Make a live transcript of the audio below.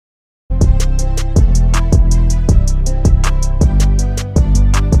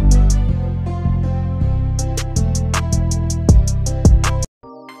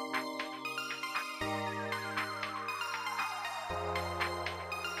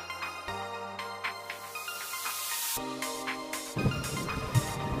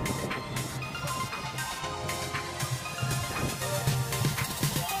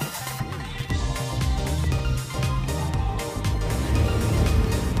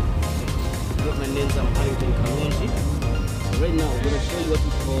experiments I'm having in Kalonji. Right now, I'm going to show you what we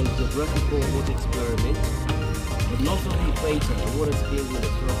call geographical water experiment. But not only equator, the water is being in the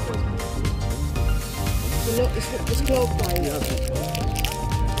clockwise. So it's clockwise. You have to clockwise.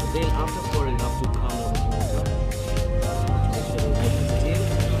 But then after pouring, you have to come on the water. Make sure the water is still.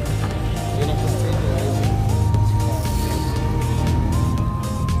 Then after stabilizing,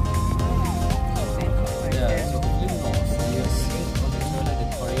 yeah, so flip north, you see on the toilet the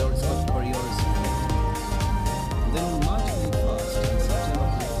corridor is called corridors. Then March 31st and September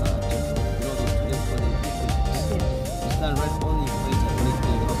 23rd, you know those two days for the equinox. You stand right on the equator,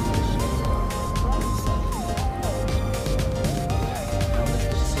 lifting up the shape.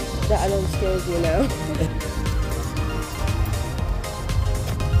 That alone scares you now.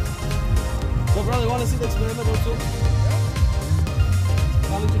 So brother, you want to see the experiment also?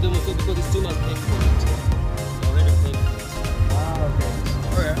 Coming to demonstrate because it's too much paid for it. You already paid for it. Ah, okay.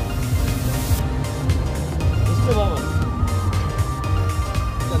 Alright. Let's go on.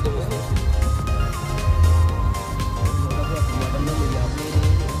 You can demonstrate.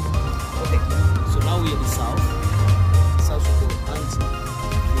 Okay, so now we are in the south. South we go anti.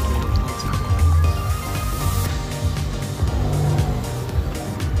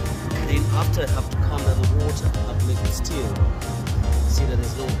 Then after I have to come down the water, I have to make it still. See that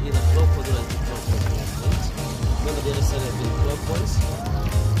there's no either clockwise or anti-clockwise movement. Remember the other side has been clockwise.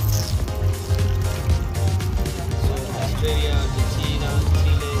 So Australia, Argentina,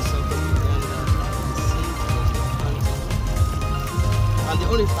 Chile, South Uganda, the same country. And the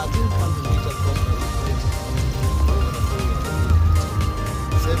only 13 countries which are clockwise is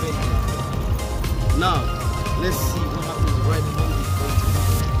 7. Now, let's see what happens right on the equator.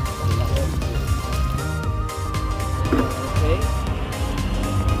 Okay.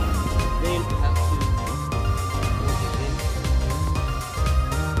 Then you have to move it in.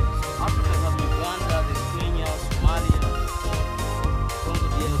 So Africa have Uganda, there's Kenya, Somalia, Congo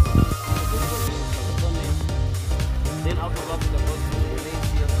DRC, Sao Tome. Then out of Africa goes to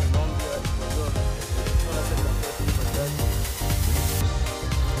Malaysia, Colombia, Ecuador,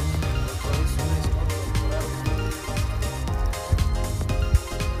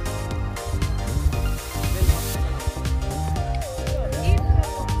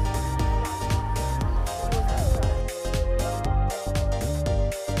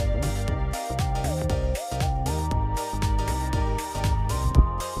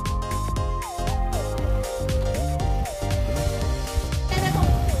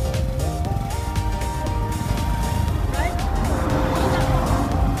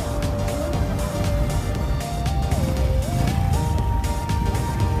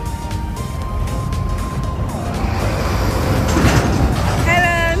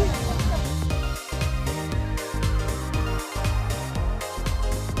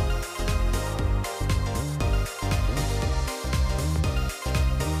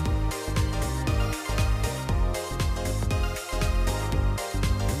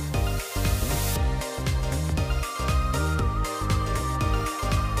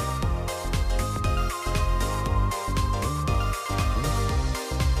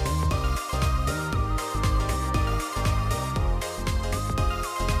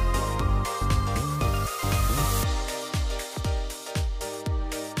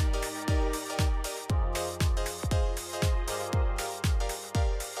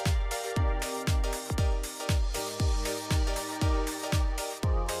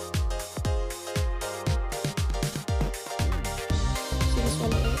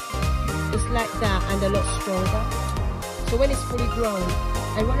 like that and a lot stronger. So when it's fully grown,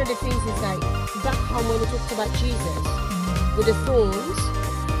 and one of the things is like back home when we talked about Jesus with the thorns,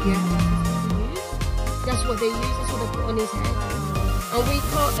 that's what they use, that's what they put on his head. And we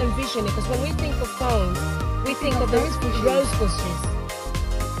can't envision it because when we think of thorns, we think of those rose bushes.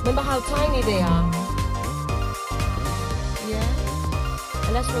 Remember how tiny they are? Yeah?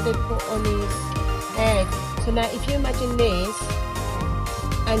 And that's what they put on his head. So now if you imagine this,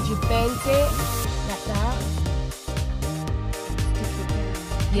 and you bend it like that.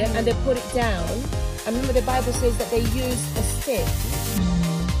 Yeah, and they put it down. I remember the Bible says that they use a stick,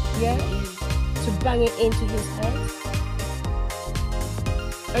 yeah, to bang it into his head.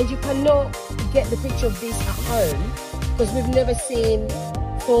 And you cannot get the picture of this at home because we've never seen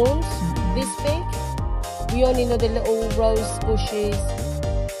thorns this big. We only know the little rose bushes.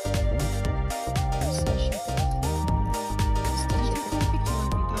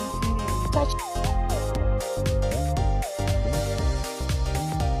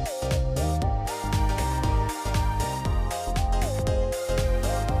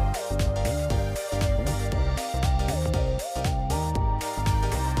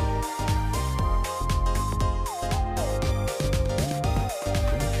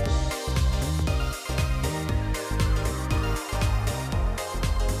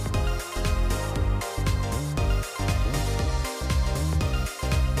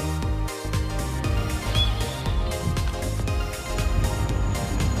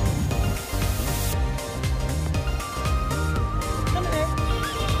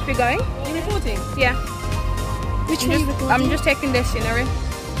 we going? You recording? Yeah. Which one are you recording? I'm just taking the scenery.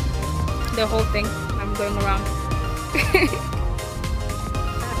 The whole thing. I'm going around.